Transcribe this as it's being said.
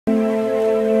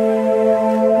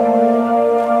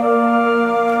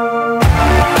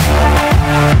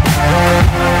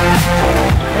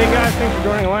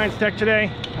Appliance Tech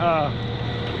today.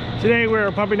 Today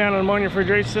we're pumping down an ammonia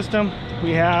refrigeration system.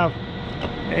 We have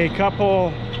a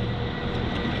couple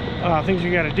things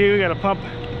we got to do. We got to pump.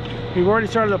 We've already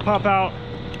started to pump out,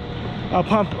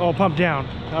 pump down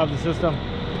of the system,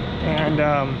 and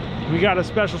we got a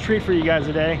special treat for you guys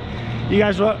today. You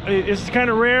guys, this is kind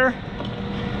of rare.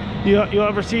 You'll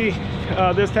ever see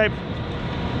this type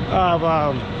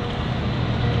of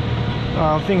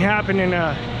thing happen in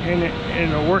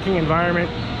a working environment.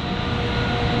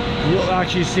 You'll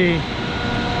actually see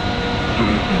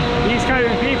these kind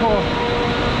of people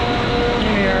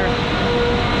in here,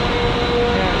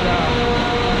 and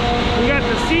we got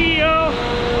the CEO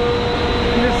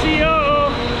and the COO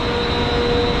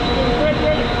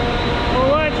of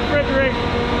Alliance Refrigeration.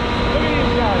 Look at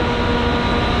these guys.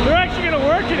 They're actually going to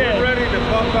work today. Get ready to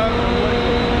pump out the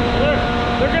liquid.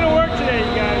 They're going to work today,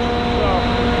 you guys. So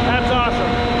that's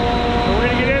awesome. So we're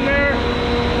going to get in there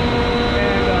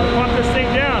and pump this thing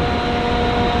down.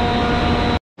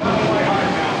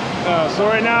 So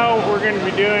right now, what we're going to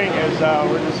be doing is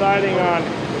we're deciding on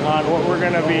what we're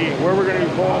going to be, where we're going to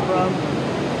be pulling from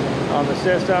on the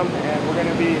system, and we're going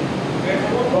to be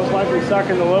most likely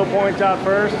sucking the low points out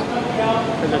first,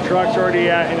 because the truck's already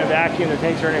in a vacuum, the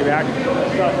tank's already in a vacuum.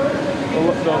 Suck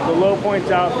the low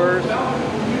points out first.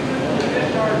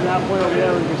 From that point over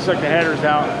there, we can suck the headers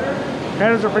out.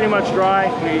 Headers are pretty much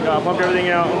dry. We pumped everything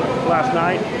out last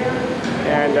night,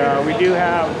 and we do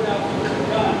have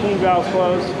clean valves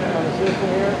closed on the system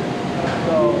here.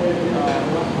 So we're going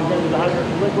to do the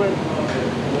hydrant liquid.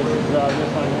 This is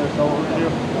this line here. So what we're going to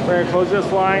do, we're going to close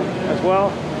this line as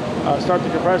well. Start the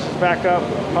compressors back up.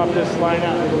 Pump this line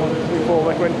out. We want this to be full of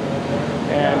liquid,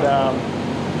 and I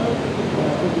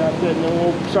think that's it. And then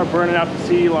we'll start burning out the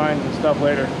C lines and stuff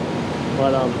later.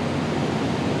 But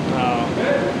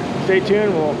stay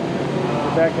tuned. We'll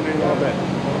get back in a little bit.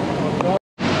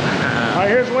 All right,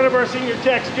 here's one of our senior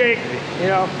techs, Jake. You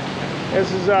know,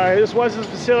 this was his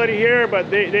facility here, but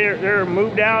they're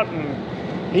moved out, and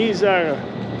he's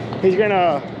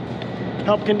gonna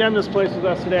help condemn this place with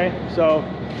us today. So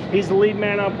he's the lead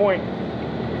man on point.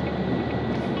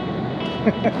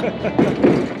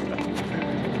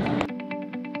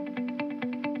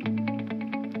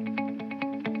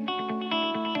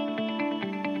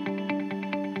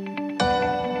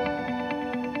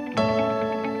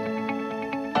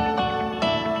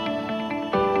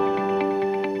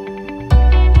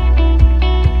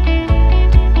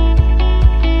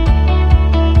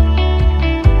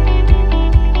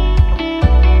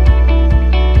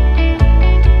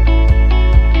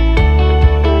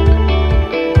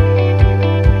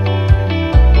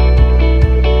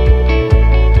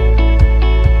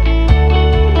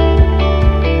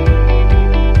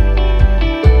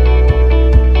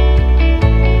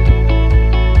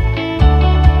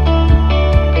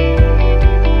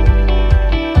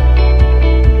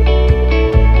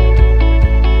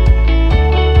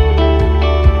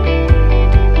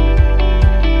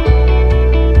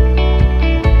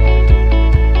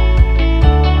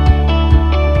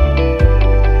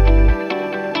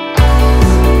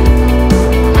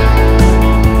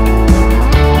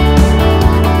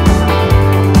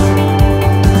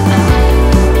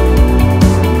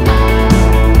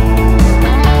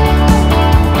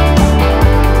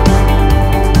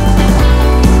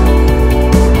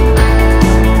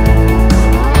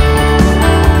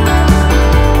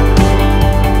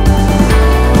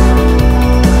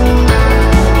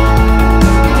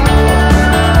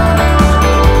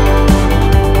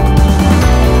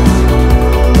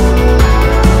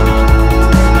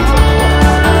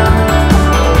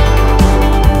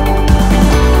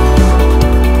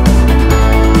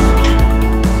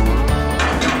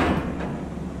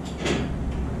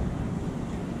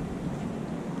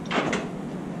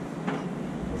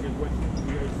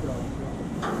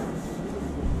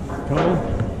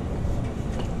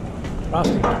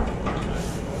 Frosty.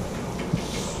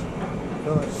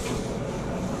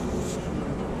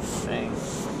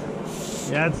 Thanks.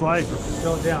 Yeah, it's light.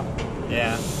 Fill it down.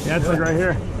 Yeah, it's like right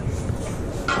here.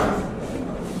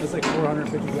 It's like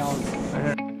 450 gallons. Right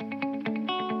here.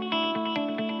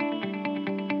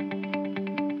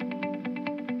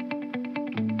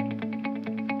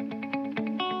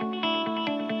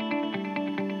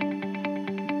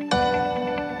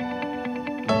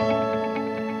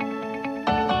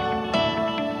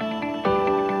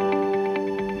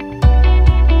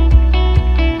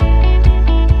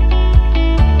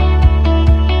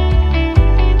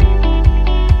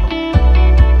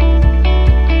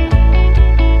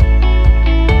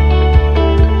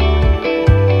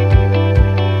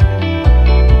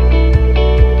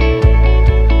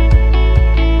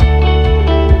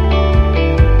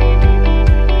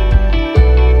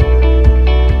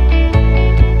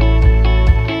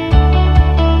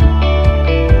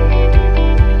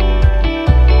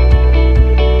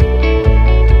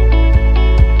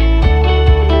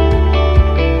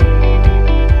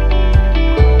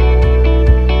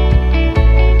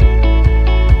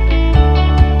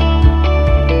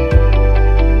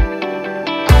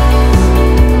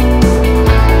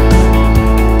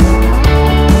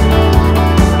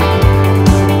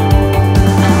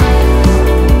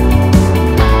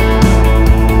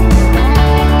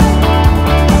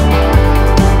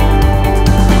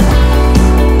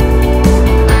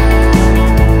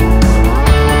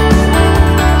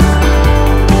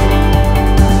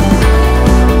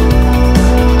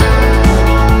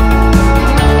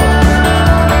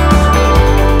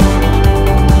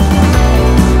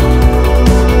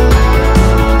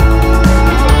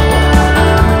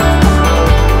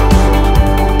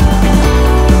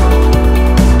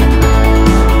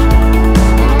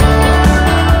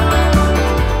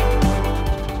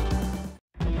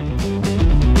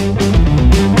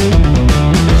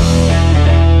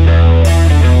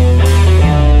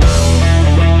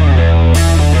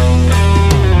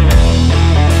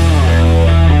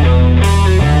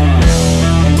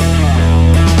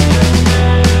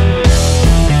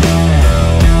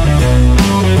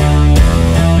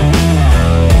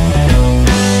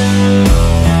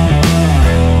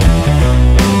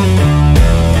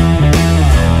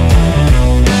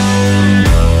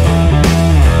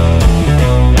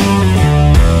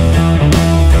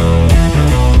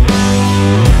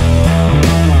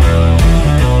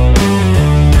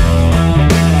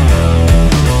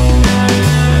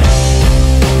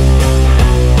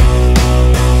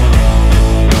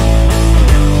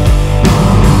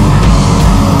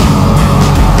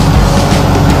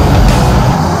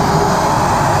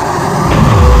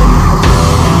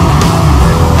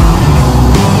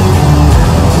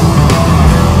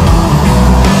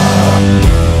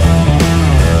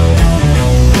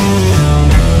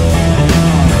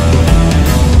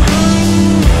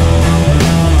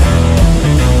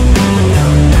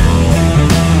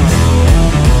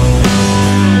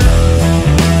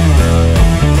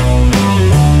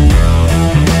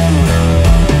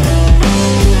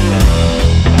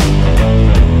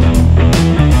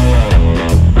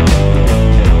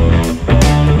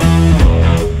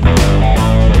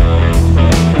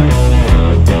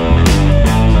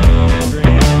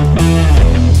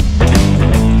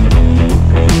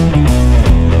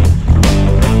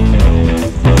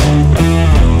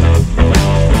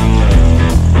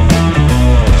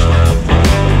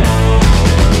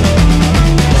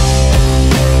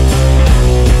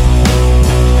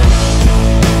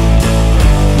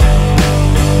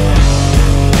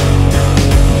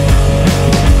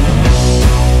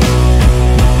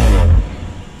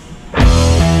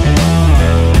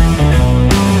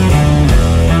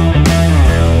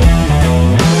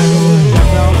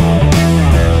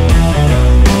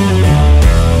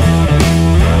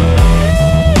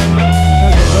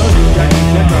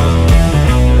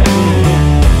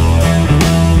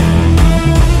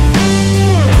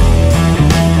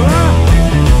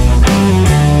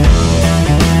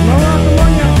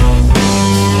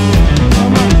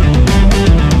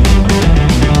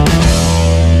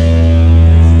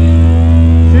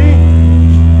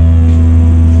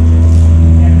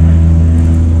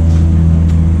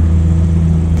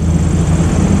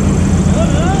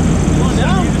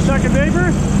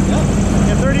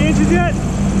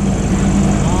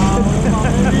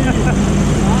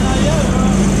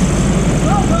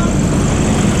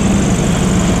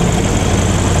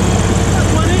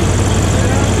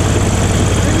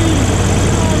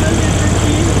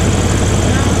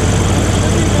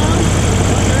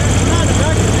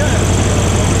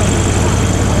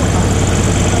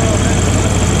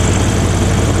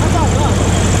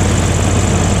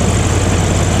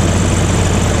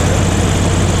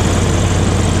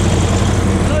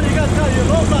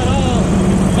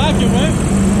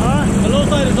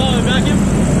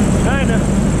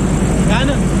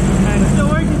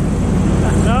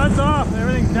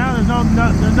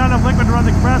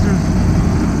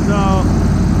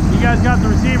 guys got the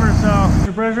receiver, so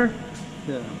your pressure?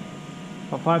 Yeah.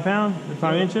 About 5 pounds or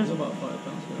 5 inches? About 5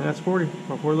 pounds. Yeah. And that's 40.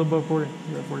 About 4, a little above 40.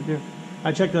 You're at 42.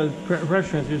 I checked the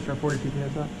pressure transducer at 40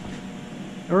 psi.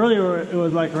 Earlier it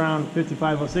was like around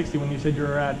 55 or 60 when you said you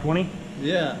were at 20.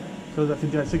 Yeah. So it was at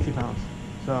 50 at 60 pounds.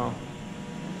 So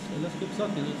Let's keep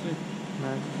sucking. Let's see.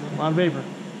 a lot of vapor.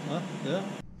 Huh? Yeah.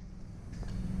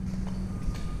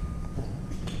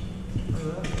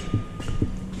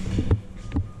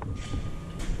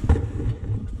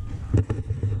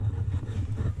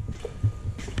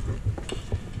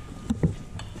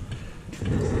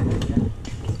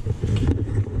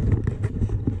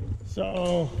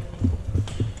 So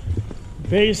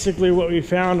basically what we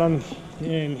found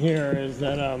in here is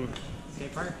that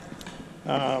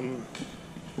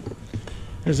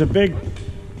there's a big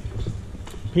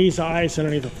piece of ice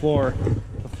underneath the floor.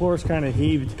 The floor is kind of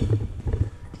heaved.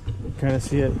 You kind of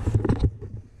see it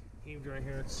heaved right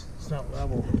here. It's not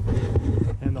level.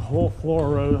 And the whole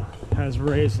floor has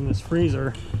raised in this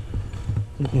freezer.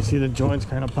 You can see the joints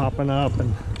kind of popping up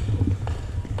and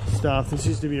stuff. This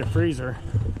used to be a freezer.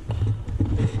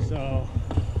 So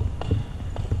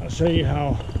I'll show you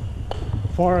how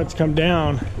far it's come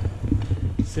down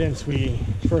since we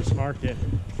first marked it.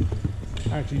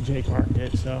 Actually, Jake marked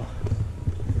it. So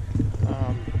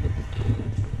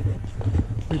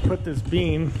we put this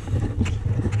beam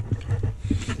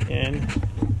in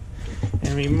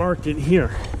and we marked it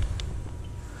here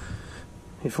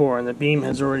before, and the beam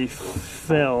has already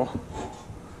fell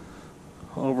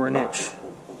over an inch.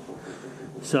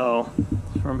 So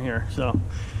from here, so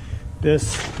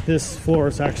this floor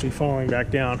is actually falling back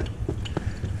down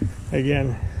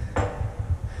again,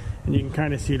 and you can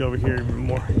kind of see it over here even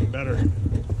better.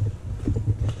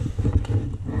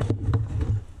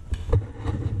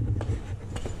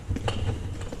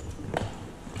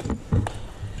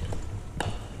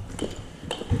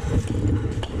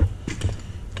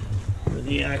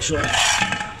 The actual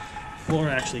floor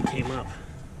actually came up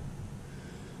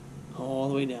all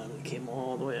the way down. It came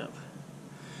all the way up.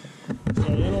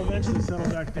 So it'll eventually settle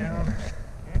back down,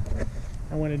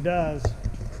 and when it does,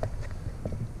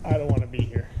 I don't want to be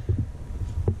here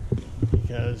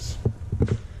because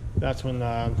that's when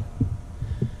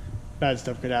bad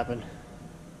stuff could happen.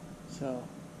 So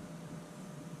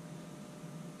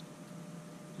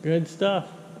good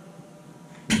stuff.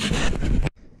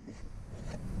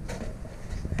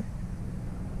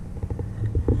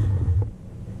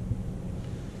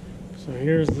 So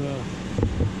here's the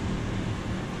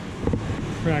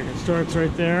track. It starts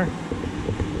right there,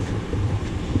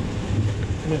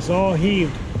 and it's all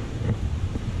heaved.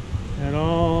 And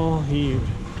all heaved.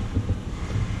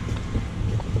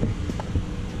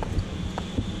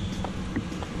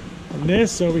 And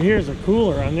this over here is a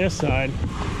cooler on this side,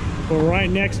 but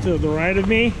right next to the right of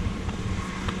me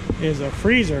is a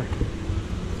freezer.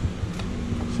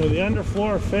 So the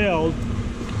underfloor failed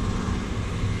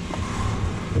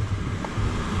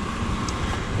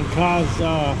and caused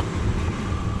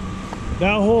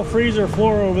that whole freezer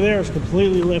floor over there is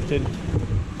completely lifted.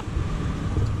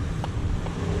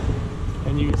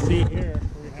 And you can see here,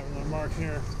 we have a little mark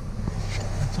here,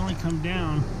 it's only come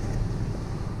down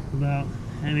about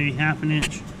maybe half an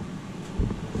inch.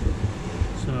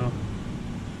 So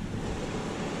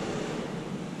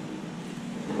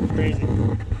crazy.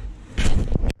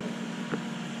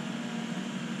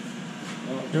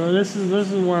 You know, this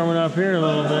is warming up here a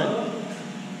little bit.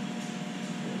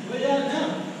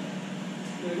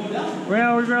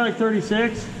 Well, we're like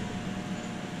 36.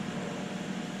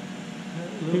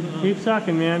 Keep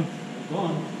sucking, man. Go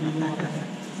on.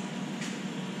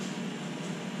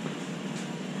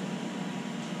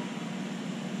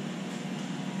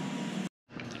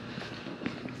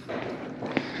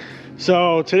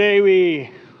 So today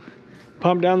we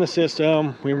pumped down the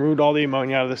system. We removed all the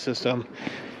ammonia out of the system.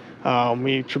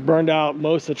 We burned out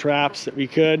most of the traps that we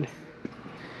could.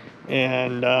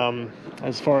 And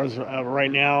as far as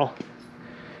right now,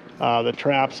 the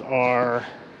traps are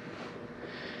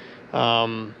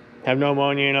have no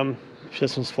ammonia in them.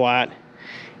 System's flat.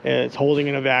 It's holding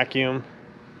in a vacuum.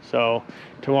 So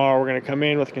tomorrow we're going to come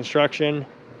in with construction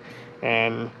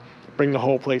and bring the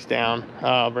whole place down.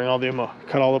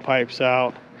 Cut all the pipes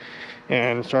out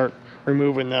and start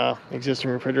removing the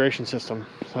existing refrigeration system.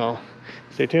 So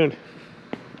stay tuned.